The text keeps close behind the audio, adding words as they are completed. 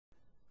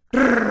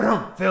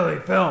Philly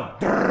Film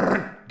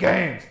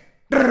Games.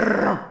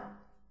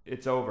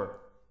 It's over.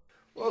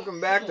 Welcome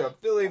back to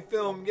Philly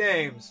Film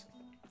Games.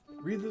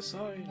 Read the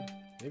sign.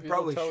 Maybe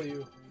Probably it'll tell should.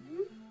 you.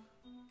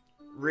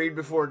 Read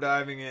before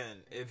diving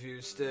in. If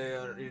you stay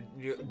on,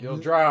 You'll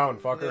drown,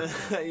 fucker.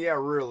 yeah,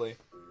 really.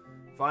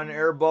 Find an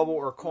air bubble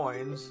or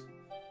coins.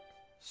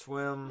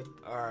 Swim.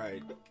 All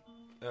right.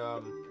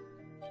 Okay.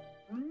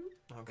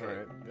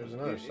 Alright, there's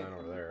another sign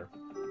over there.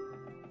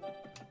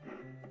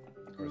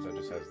 Of course, that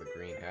just has the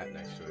green hat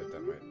next to it.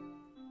 That might.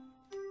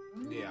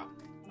 Yeah.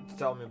 It's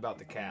telling me about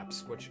the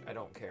caps, which I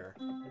don't care.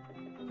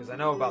 Because I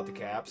know about the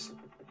caps.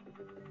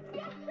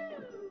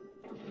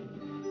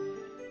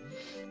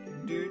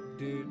 Do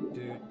do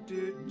do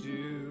do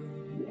do.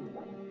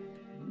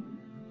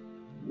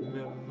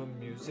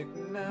 Music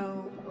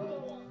now.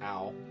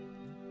 Ow.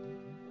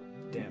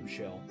 Damn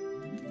shell.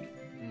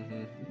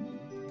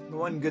 The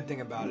one good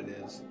thing about it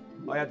is,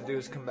 all you have to do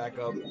is come back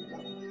up,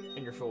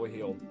 and you're fully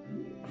healed.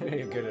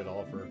 You're good at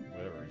all for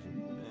whatever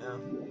reason. Yeah.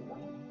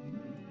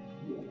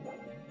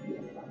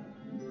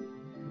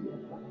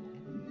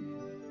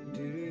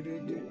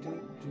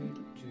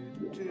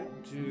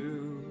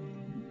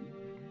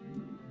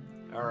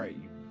 Alright,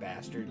 you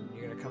bastard.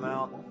 You gonna come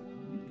out?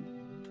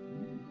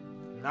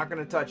 I'm not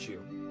gonna touch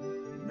you.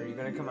 Are you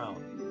gonna come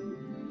out?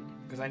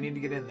 Because I need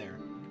to get in there.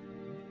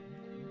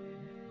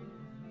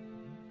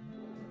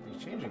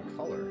 He's changing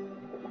color.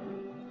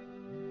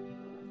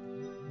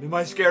 Am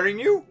I scaring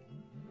you?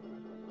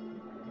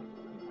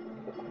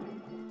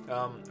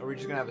 Are we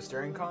just gonna have a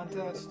staring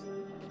contest?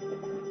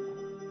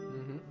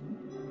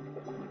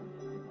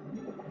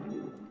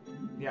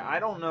 Yeah, I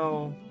don't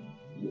know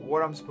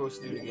what I'm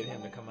supposed to do to get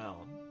him to come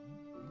out.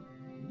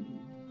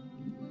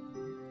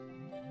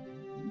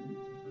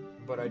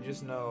 But I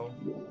just know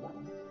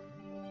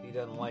he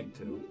doesn't like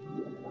to.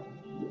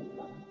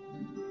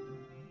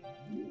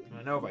 And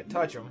I know if I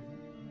touch him,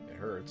 It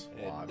hurts.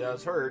 A it lot.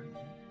 does hurt.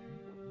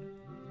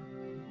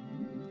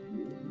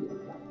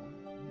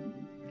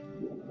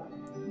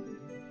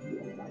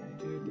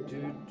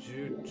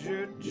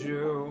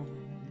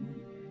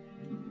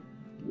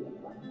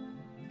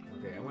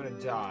 Okay, I'm gonna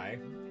die.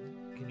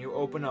 Can you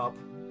open up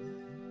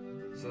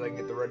so that I can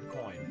get the red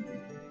coin?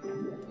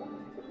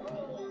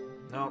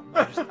 No,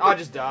 I'll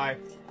just die.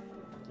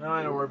 No,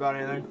 I don't worry about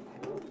anything.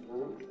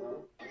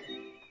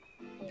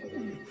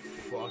 You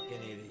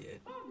fucking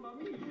idiot.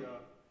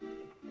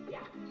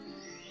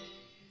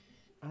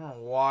 I don't know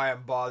why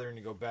I'm bothering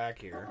to go back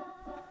here.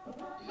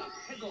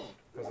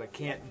 Because I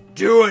can't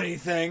do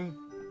anything.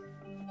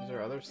 Is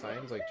there other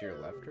signs like to your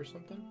left or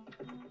something?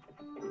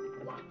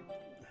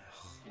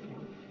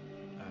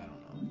 I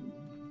don't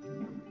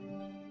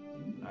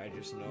know. I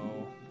just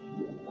know.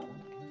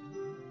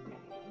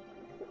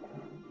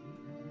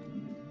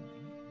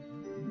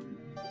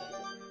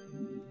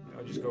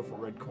 I'll just go for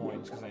red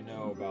coins because I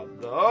know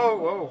about the. Oh,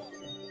 whoa!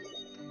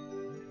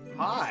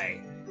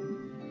 Hi!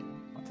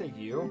 I'll take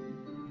you.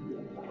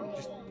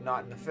 Just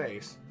not in the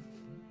face.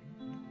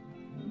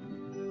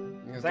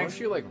 Because Thanks.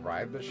 don't you like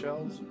ride the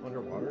shells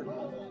underwater?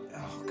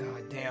 Oh,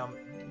 god damn.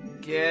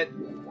 Get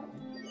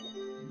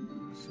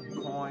some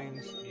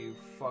coins, you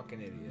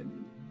fucking idiot.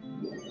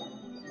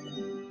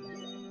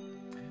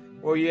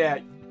 Well, yeah,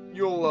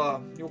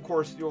 you'll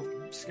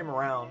skim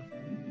around.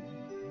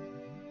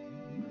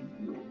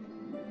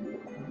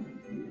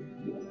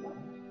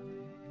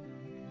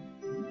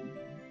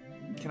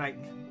 Can I?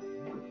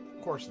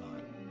 Of course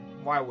not.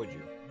 Why would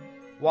you?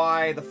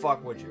 Why the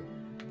fuck would you?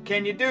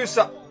 Can you do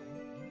something?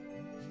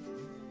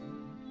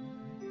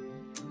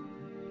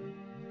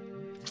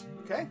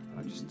 Okay,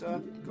 I'll just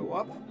go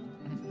up.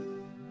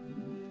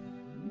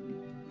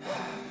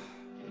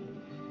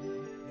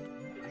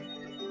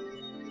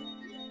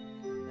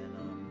 And then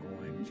I'm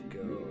going to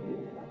go.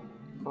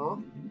 Her?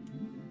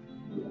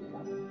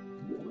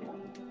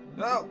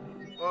 No!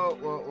 Whoa,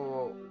 whoa, whoa,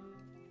 whoa.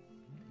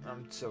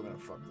 I'm still gonna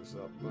fuck this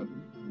up, but.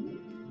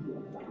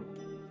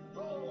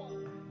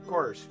 Of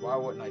course, why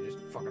wouldn't I just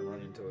fucking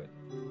run into it?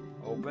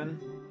 Open.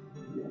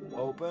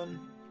 Open.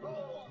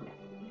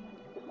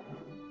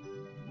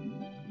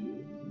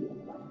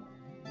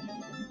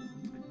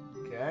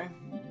 Okay.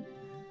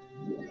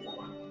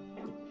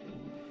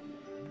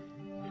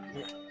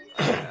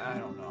 I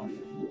don't know.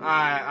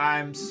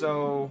 I'm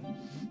so...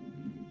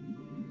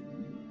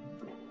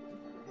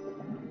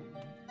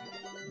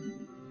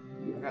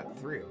 I got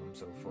 3 of them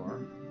so far.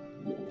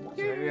 So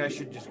maybe I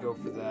should just go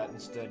for that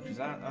instead, because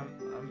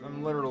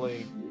I'm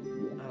literally...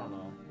 I don't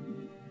know.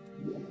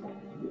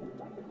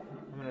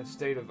 I'm in a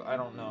state of... I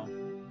don't know.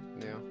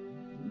 Yeah.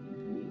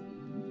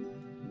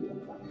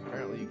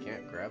 Apparently you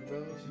can't grab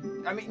those?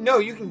 I mean, no,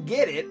 you can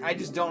get it. I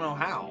just don't know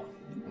how.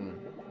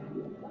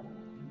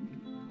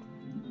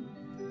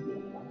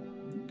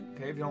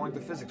 Okay, if you don't like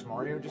the physics,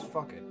 Mario, just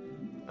fuck it.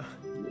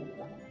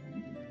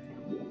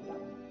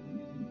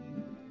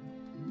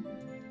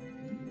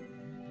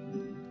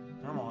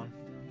 Come on.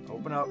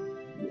 Open up.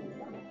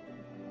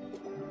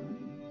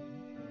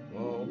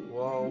 Whoa,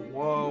 whoa,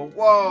 whoa,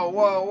 whoa,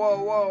 whoa,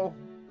 whoa, whoa.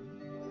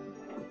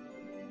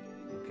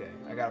 Okay,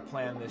 I gotta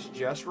plan this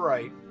just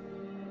right.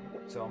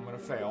 So I'm gonna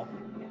fail.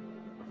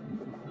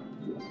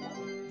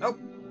 Nope.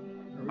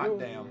 Hot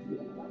damn.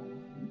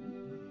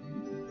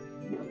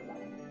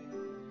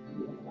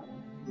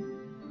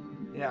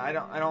 Yeah, I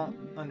don't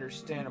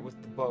understand it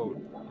with the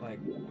boat. Like,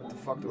 what the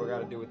fuck do I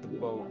gotta do with the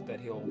boat that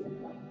he'll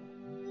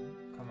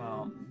come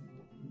out?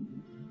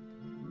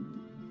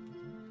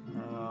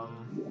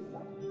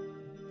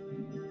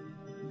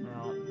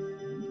 No.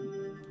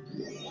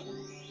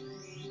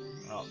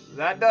 Well,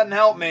 that doesn't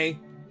help me.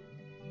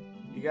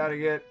 You gotta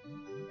get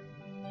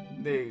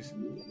these.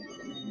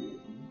 You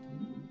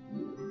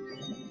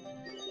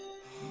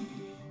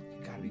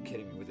gotta be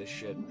kidding me with this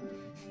shit.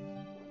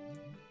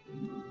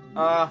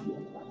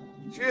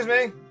 Excuse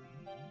me?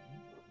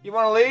 You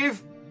wanna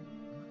leave?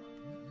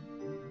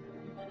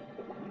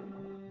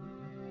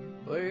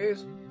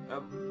 Please.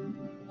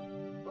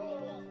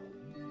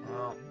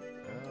 Well,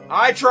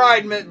 I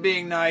tried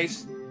being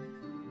nice.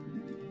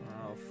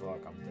 Oh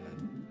fuck, I'm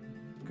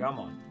dead. Come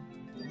on.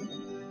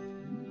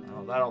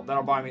 Oh,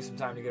 that'll buy me some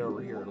time to get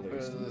over here at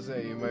least. As I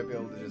say, you might be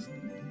able to just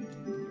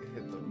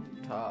hit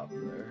the top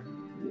there.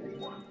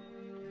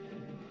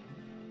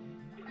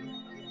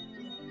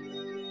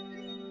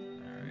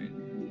 Alright.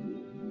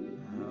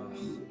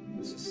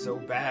 This is so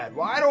bad.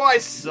 Why do I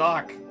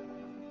suck?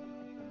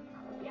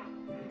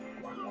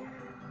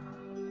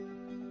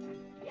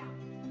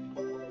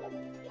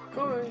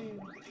 Coin.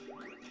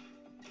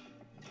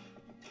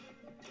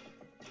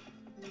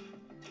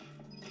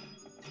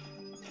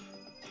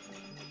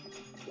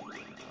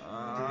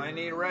 I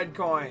need red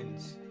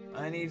coins.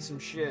 I need some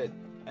shit.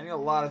 I need a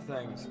lot of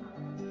things.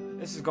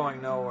 This is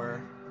going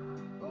nowhere.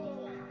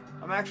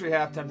 I'm actually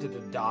half tempted to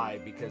die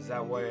because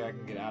that way I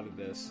can get out of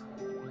this.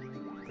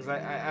 Because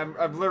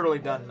I've literally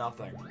done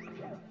nothing.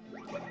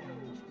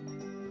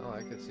 Oh,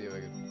 I could see if I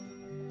could.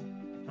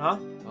 Huh?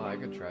 Oh, I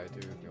could try to.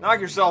 If you Knock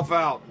want. yourself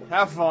out.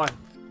 Have fun.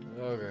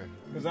 Okay.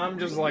 Because I'm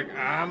just like,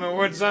 I'm at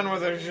wit's end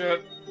with this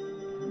shit.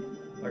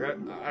 Like,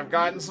 I've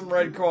gotten some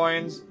red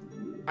coins.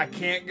 I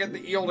can't get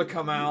the eel to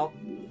come out.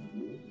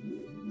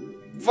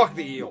 Fuck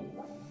the eel.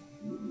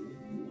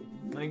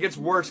 And it gets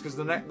worse because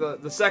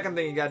the second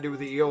thing you gotta do with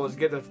the eel is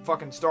get the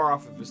fucking star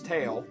off of his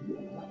tail.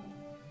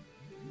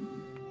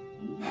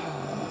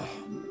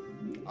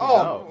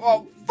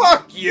 Oh,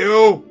 fuck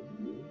you!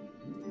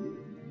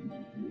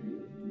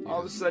 All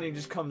of a sudden he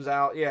just comes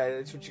out. Yeah,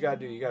 that's what you gotta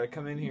do. You gotta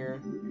come in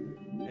here.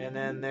 And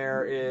then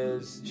there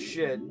is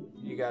shit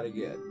you gotta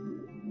get.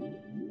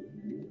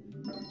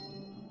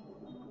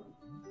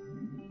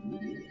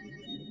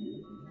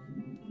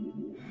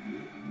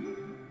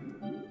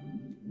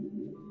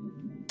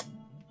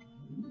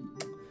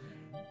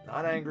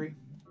 Not angry.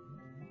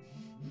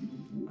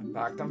 I'm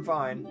back, I'm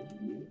fine.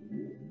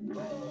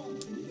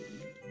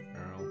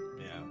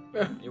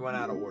 Yeah. You went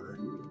out of order.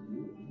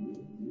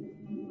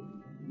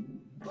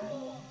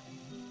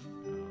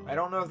 I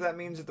don't know if that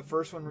means that the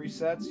first one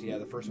resets. Yeah,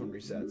 the first one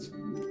resets.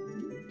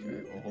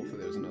 Okay, well, hopefully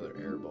there's another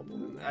air bubble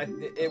in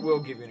there. It will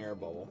give you an air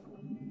bubble.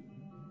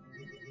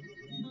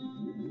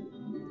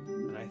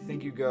 And I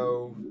think you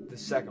go the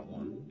second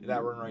one.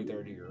 That one right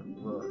there to your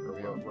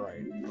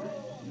right.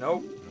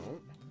 Nope.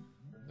 Nope.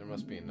 There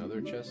must be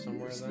another chest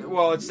somewhere then?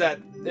 Well, it's that,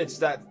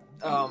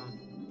 Oh.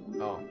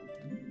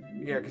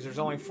 yeah, because there's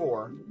only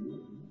 4.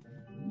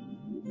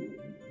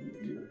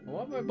 I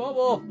want my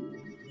bubble!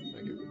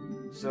 Thank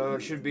you. So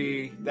it should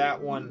be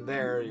that one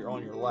there, you're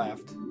on your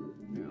left.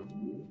 Yeah.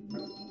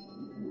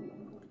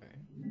 Okay.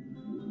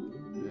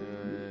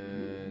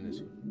 And this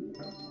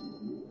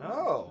one.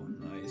 Oh,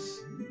 nice.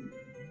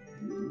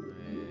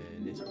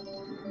 And this one.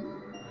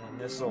 And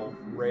this'll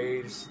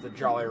raise the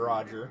Jolly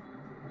Roger.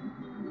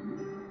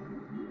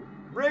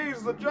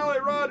 Raise the Jolly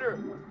Roger!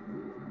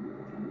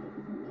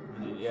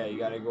 And then, yeah, you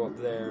gotta go up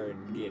there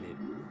and get it.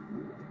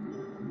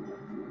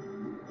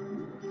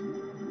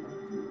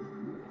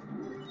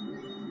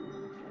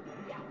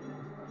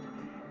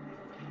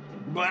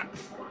 But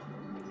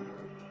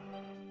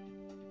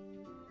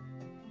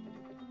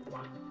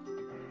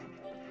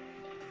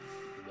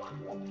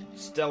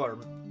stellar.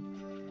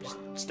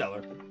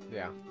 Stellar.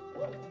 Yeah.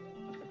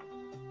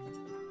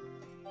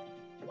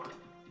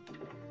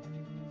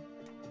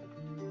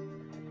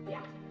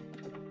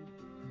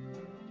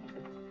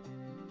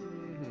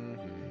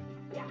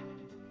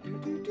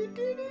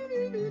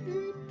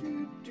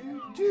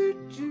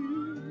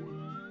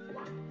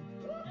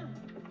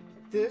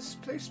 This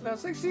place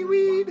smells like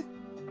seaweed,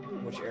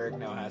 which Eric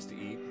now has to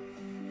eat.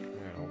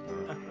 I hope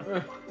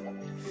not.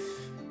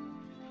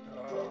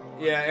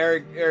 Yeah,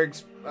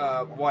 Eric's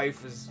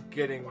wife is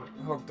getting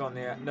hooked on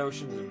the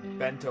notion of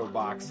bento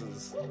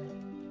boxes,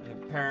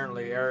 and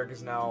apparently Eric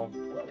is now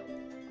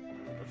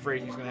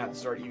afraid he's gonna have to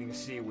start eating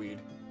seaweed.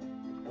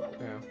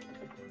 Yeah.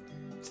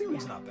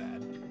 Seaweed's not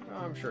bad.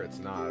 I'm sure it's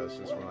not. It's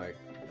just like,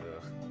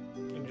 ugh.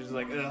 I'm just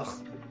like, ugh.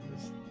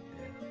 Just,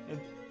 If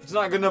it's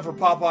not good enough for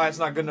Popeye, it's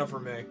not good enough for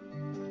me.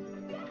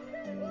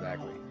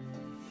 exactly.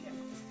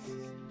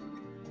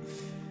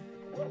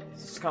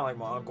 It's kind of like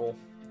my uncle.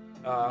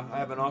 I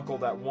have an uncle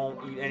that won't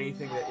eat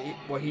anything that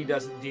what he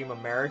doesn't deem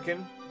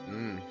American.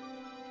 Mm.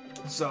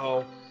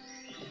 So,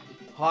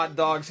 hot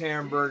dogs,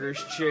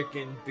 hamburgers,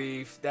 chicken,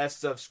 beef, that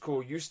stuff's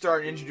cool. You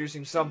start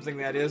introducing something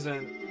that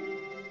isn't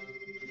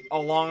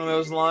along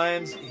those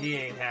lines, he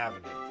ain't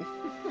having it.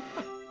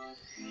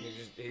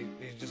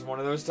 He's just one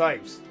of those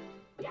types.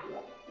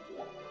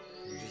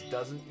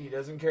 He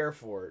doesn't care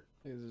for it.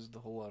 There's just a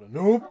whole lot of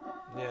nope.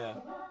 Yeah.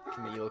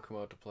 Can the eel come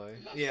out to play?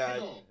 Yeah.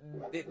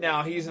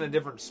 Now he's in a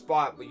different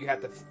spot, but you have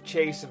to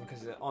chase him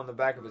because on the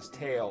back of his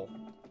tail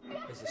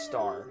is a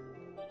star.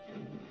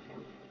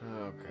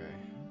 Okay.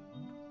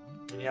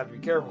 And you have to be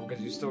careful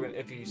because you're still gonna,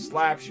 if he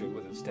slaps you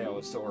with his tail,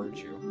 it still hurts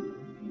you.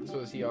 So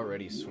is he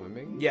already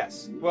swimming?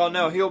 Yes. Well,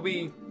 no, he'll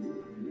be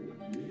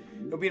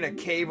in a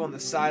cave on the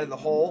side of the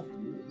hole.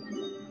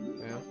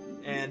 Yeah.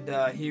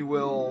 And he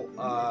will.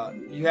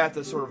 You have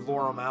to sort of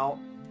lure him out,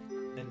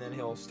 and then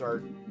he'll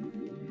start.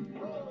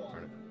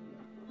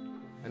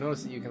 I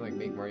noticed that you can like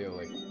make Mario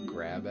like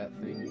grab at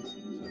things,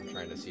 so I'm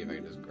trying to see if I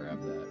can just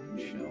grab that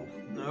shell.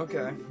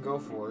 Okay, go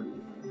for it.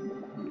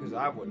 Because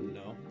I wouldn't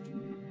know.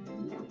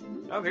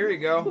 Oh, here you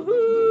go.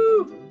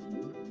 Woohoo!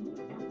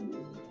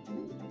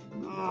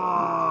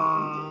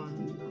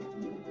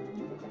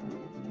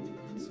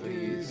 So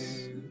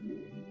he's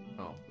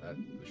that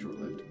was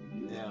short-lived.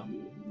 Yeah.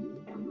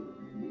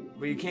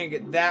 But you can't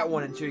get that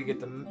one until you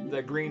get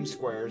the green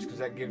squares, because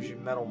that gives you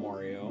Metal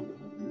Mario.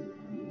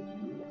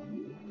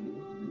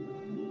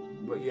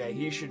 But yeah,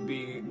 he's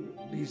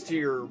to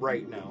your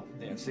right now.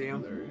 Yeah, see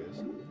him? There he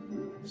is.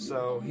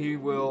 So he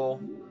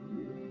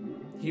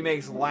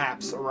makes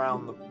laps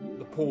around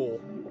the pool.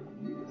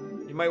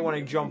 You might want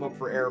to jump up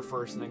for air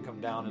first and then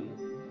come down and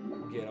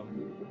get him.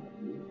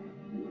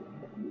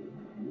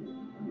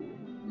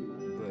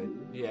 But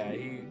yeah,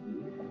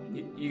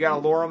 you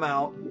gotta lure him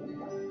out.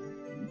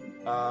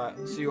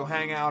 So you'll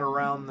hang out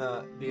around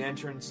the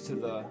entrance to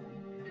the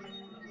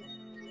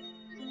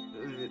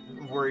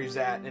where he's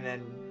at, and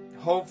then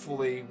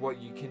hopefully what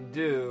you can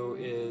do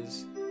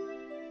is,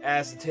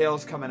 as the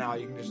tail's coming out,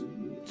 you can just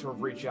sort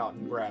of reach out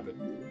and grab it.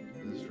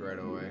 Just right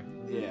away.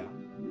 Yeah.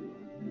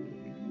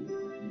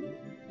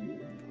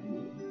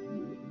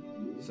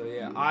 So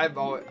yeah,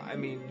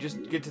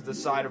 just get to the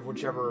side of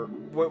whichever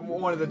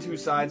one of the two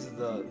sides of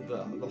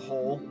the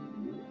hole,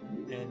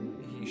 and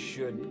he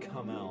should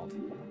come out.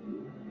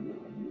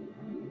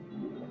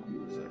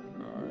 So,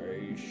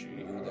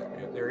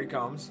 there he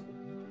comes.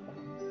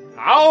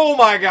 Oh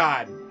my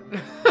God!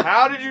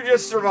 How did you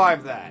just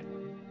survive that?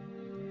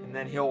 And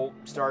then he'll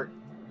start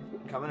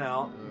coming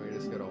out. Oh, we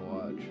just gotta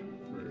watch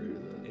for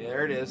the... Yeah,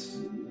 there it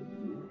is.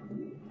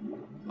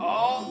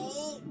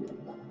 Oh!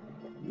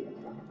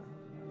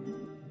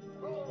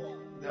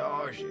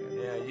 Oh shit!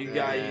 Yeah, you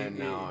got you.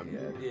 Now I'm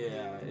dead.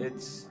 Yeah,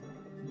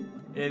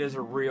 it is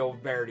a real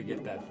bear to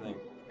get that thing.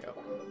 Yep.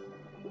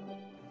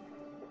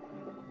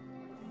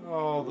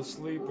 Oh,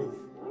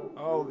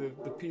 the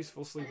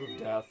peaceful sleep of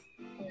death.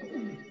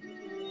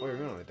 Oh,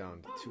 you're only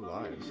down to 2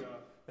 lives.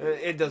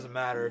 It doesn't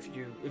matter if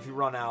you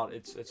run out.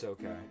 It's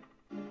okay.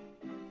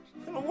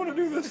 I don't want to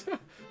do this.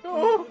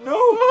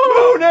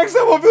 No, next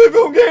time on Billy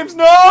Film Games.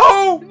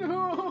 No.